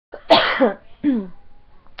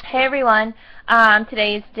Hey everyone,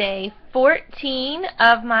 today is day 14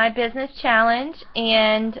 of my business challenge,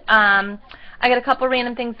 and I got a couple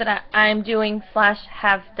random things that I'm doing /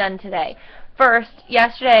 have done today. First,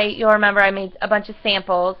 yesterday, you'll remember I made a bunch of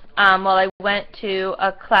samples while I went to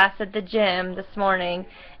a class at the gym this morning,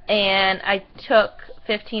 and I took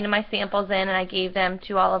 15 of my samples in and I gave them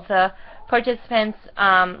to all of the participants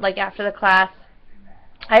like after the class.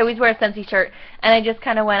 I always wear a Scentsy shirt, and I just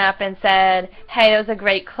kind of went up and said, hey, it was a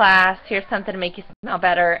great class, here's something to make you smell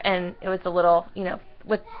better, and it was a little,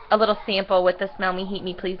 with a little sample with the smell me, heat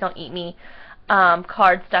me, please don't eat me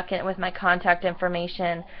card stuck in it with my contact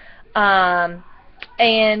information. And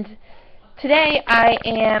today I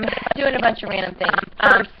am doing a bunch of random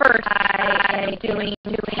things. First, I am doing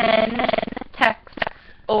 10 texts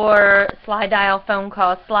or slide dial phone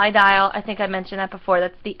calls. Slide dial, I think I mentioned that before,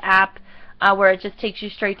 that's the app where it just takes you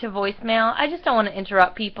straight to voicemail. I just don't want to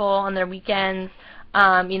interrupt people on their weekends,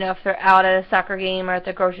 if they're out at a soccer game or at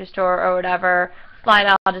the grocery store or whatever. Slide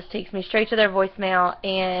Dial just takes me straight to their voicemail,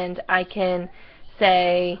 and I can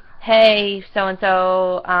say, hey,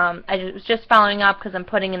 so-and-so, I was just following up because I'm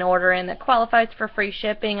putting an order in that qualifies for free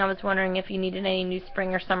shipping. I was wondering if you needed any new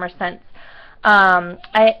spring or summer scents.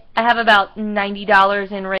 I have about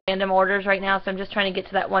 $90 in random orders right now, so I'm just trying to get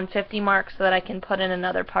to that 150 mark so that I can put in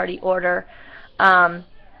another party order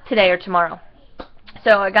today or tomorrow.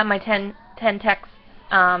 So I got my 10 texts.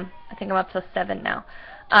 I think I'm up to 7 now.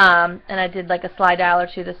 And I did like a slide dial or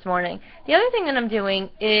 2 this morning. The other thing that I'm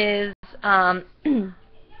doing is I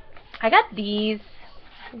got these.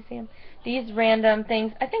 Let me see them. These random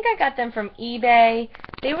things. I think I got them from eBay.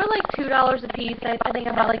 They were like $2 a piece. I think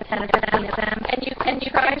I bought like 10 or 15 of them. And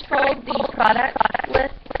you control the product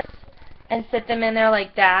lists and sit them in there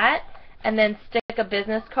like that, and then stick a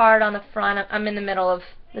business card on the front. I'm in the middle of,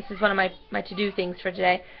 this is one of my to-do things for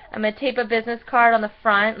today. I'm going to tape a business card on the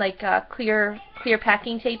front, like clear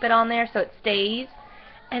packing tape it on there so it stays.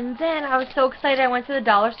 And then I was so excited. I went to the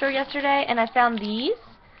dollar store yesterday and I found these.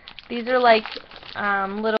 These are like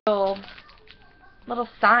little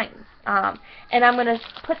signs, and I'm going to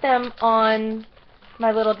put them on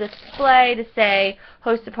my little display to say,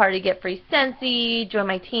 host a party, get free Scentsy, join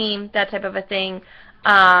my team, that type of a thing,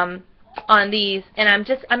 on these. And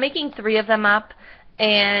I'm making 3 of them up,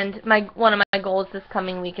 and one of my goals this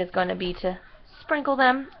coming week is going to be to sprinkle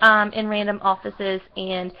them in random offices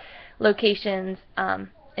and locations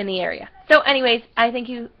in the area. So anyways, I think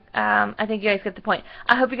you guys get the point.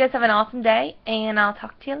 I hope you guys have an awesome day, and I'll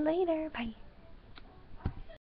talk to you later. Bye.